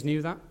James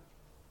knew that.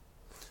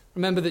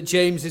 Remember that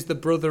James is the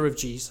brother of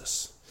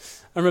Jesus.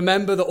 And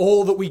remember that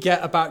all that we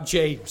get about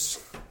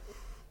James,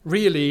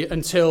 really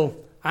until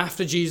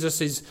after Jesus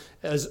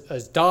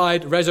has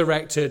died,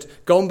 resurrected,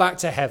 gone back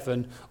to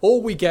heaven,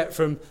 all we get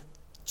from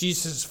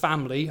Jesus'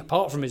 family,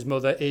 apart from his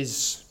mother,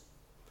 is,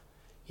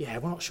 we're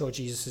not sure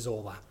Jesus is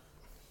all that.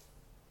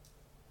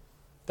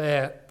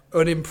 They're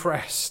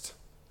unimpressed.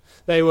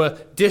 They were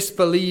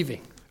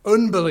disbelieving,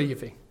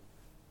 unbelieving.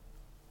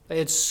 They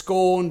had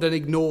scorned and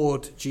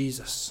ignored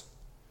Jesus.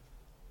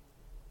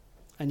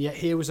 And yet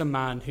here was a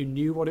man who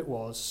knew what it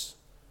was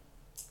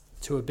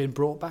to have been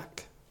brought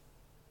back,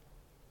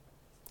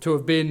 to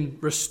have been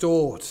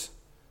restored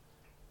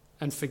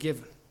and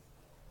forgiven,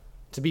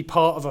 to be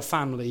part of a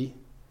family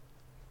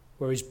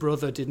where his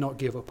brother did not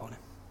give up on him.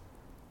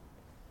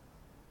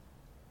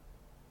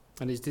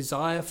 And his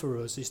desire for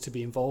us is to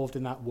be involved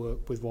in that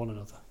work with one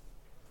another,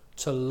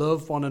 to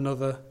love one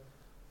another,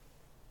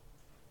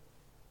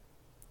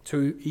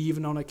 to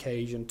even on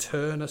occasion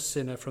turn a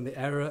sinner from the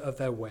error of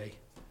their way,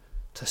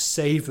 to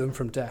save them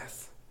from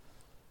death,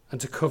 and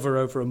to cover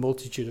over a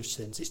multitude of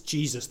sins. It's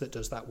Jesus that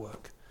does that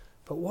work.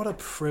 But what a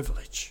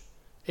privilege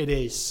it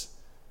is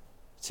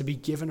to be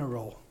given a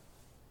role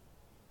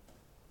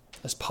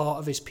as part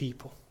of his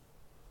people,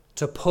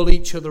 to pull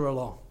each other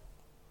along,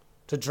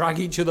 to drag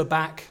each other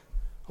back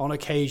on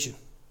occasion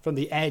from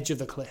the edge of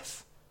the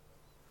cliff,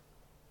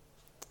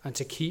 and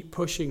to keep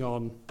pushing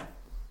on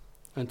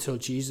until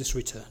Jesus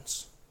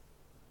returns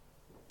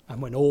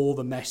and when all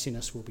the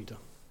messiness will be done.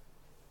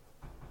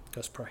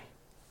 Let's pray.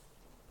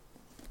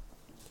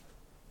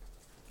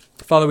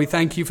 Father, we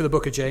thank you for the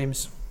book of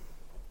James.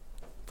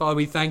 Father,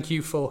 we thank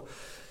you for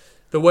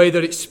the way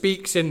that it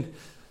speaks in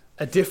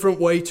a different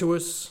way to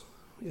us.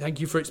 We thank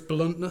you for its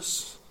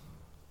bluntness.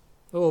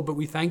 Lord, but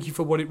we thank you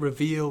for what it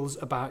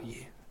reveals about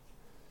you.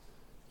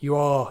 You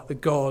are the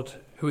God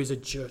who is a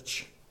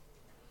judge.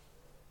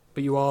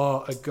 But you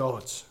are a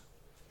God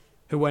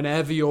who,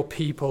 whenever your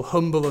people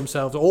humble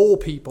themselves, all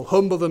people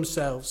humble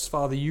themselves,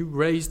 Father, you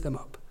raise them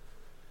up.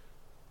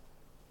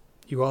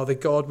 You are the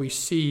God we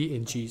see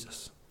in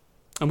Jesus.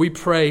 And we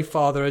pray,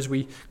 Father, as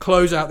we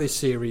close out this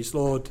series,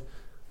 Lord,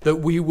 that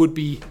we would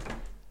be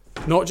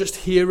not just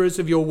hearers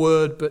of your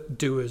word, but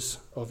doers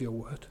of your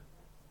word.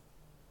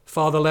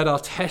 Father, let our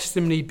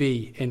testimony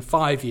be in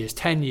 5 years,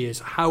 10 years,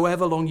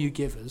 however long you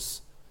give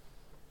us,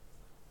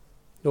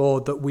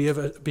 Lord, that we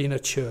have been a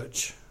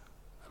church,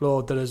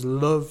 Lord, that has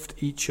loved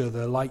each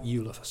other like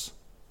you love us.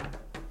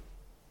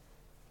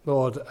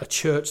 Lord, a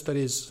church that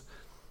is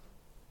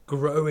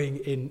growing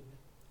in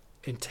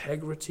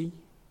integrity,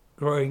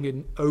 growing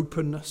in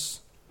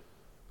openness.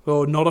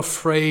 Lord, not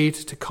afraid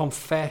to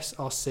confess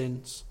our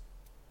sins,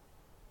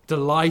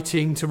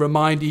 delighting to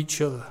remind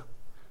each other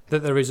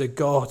that there is a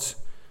God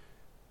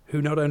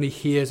who not only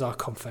hears our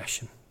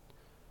confession,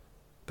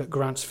 but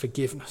grants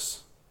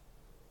forgiveness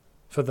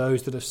for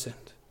those that have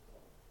sinned.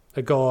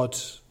 A God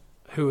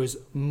who has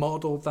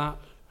modeled that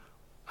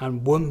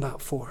and won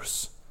that for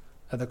us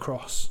at the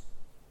cross.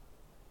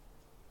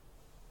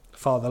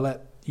 Father,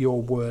 let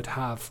your word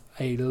have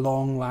a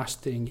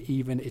long-lasting,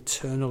 even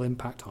eternal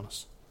impact on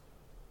us.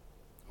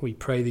 We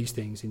pray these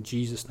things in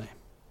Jesus' name.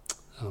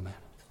 Amen.